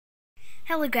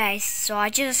Hello guys, so I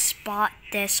just bought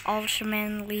this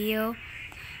Ultraman Leo.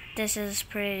 This is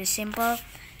pretty simple.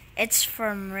 It's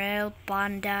from real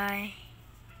Bandai.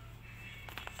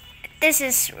 This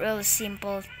is really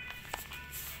simple.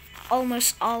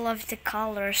 Almost all of the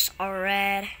colors are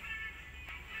red.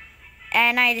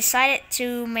 And I decided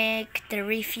to make the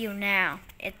review now.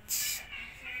 It's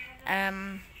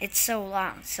so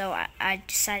long, so I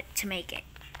decided to make it.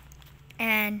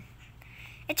 And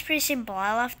it's pretty simple.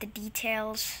 I love the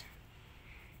details,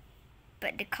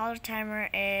 but the color timer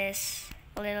is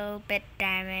a little bit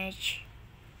damaged.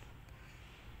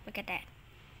 Look at that.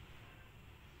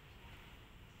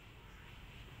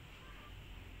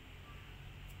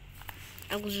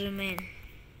 I'll zoom in.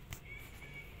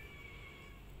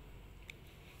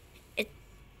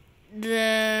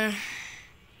 The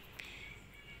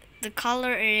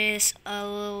color is a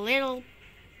little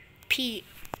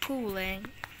peeling.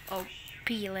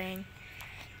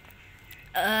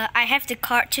 I have the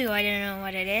card too. I don't know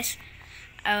what it is.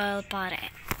 I will buy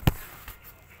it.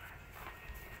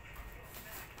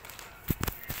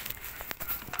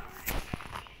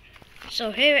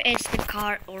 So here is the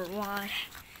card or what,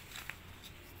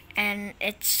 and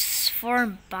it's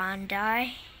from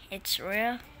Bandai. It's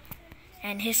real,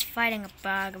 and he's fighting a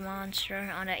bug monster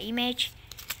on the image.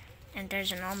 And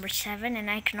there's a number 7, and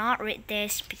I cannot read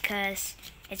this because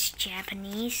it's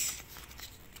Japanese.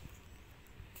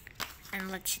 And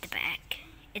let's see the back.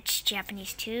 It's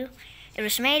Japanese too. It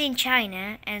was made in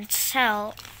China and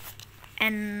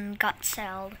got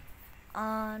sold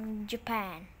on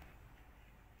Japan.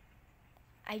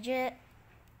 I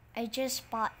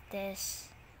just bought this.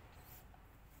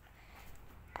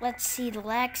 Let's see the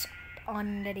legs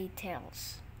on the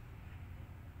details.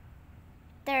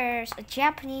 There's a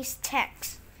Japanese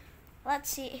text. Let's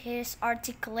see his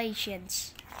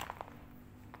articulations.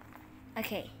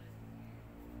 Okay.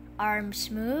 Arms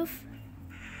move.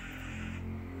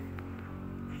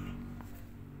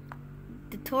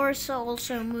 The torso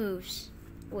also moves.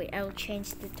 Wait, I'll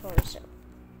change the torso.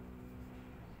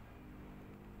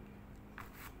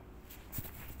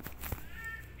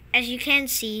 As you can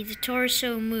see, the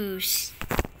torso moves.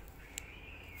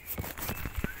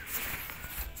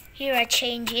 Here I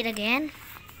change it again.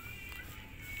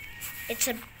 It's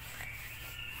a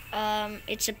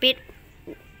bit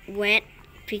wet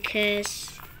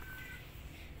because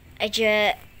it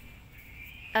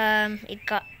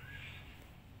got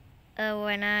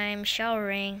when I'm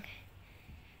showering,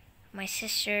 my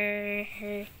sister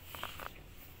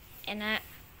and I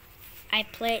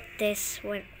played this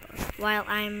while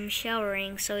I'm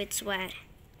showering, so it's wet.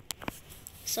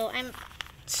 So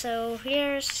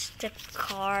here's the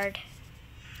card.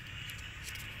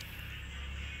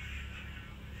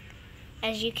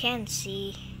 As you can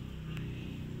see,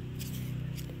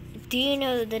 do you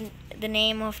know the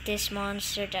name of this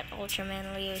monster that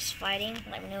Ultraman Leo is fighting?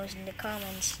 Let me know in the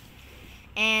comments.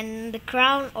 And the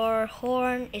crown or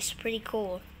horn is pretty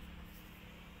cool.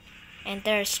 And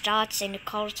there's dots in the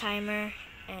color timer,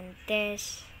 and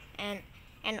this, and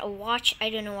a watch. I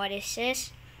don't know what this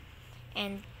is.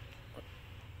 And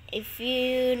if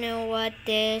you know what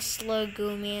this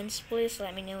logo means, please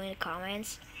let me know in the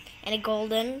comments. And a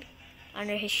golden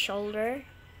under his shoulder.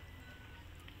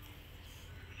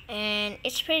 And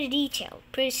it's pretty detailed,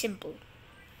 pretty simple.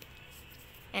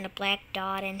 And a black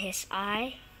dot in his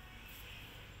eye.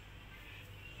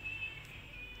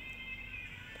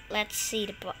 Let's see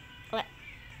the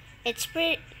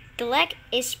leg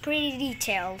is pretty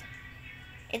detailed.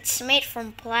 It's made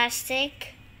from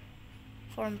plastic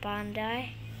from Bandai.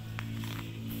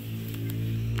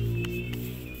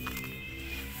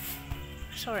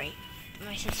 Sorry,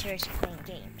 my sister is playing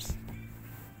games.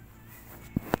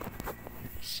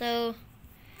 So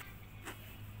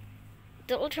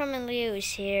the Ultraman Leo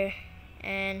is here,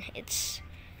 and it's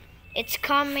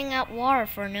coming out water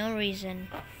for no reason.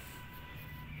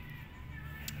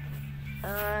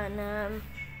 And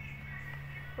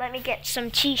let me get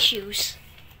some tissues.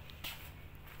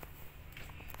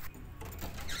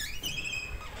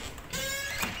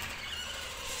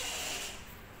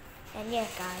 And yeah,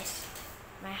 guys,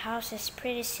 my house is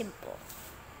pretty simple.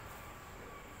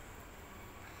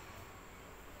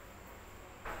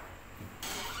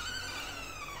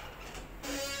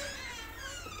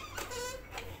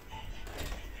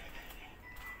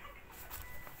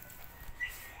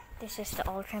 This is the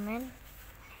Ultraman.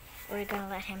 We're gonna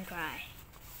let him dry.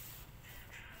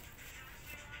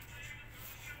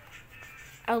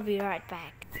 I'll be right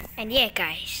back. And yeah,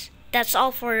 guys, that's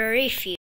all for the review.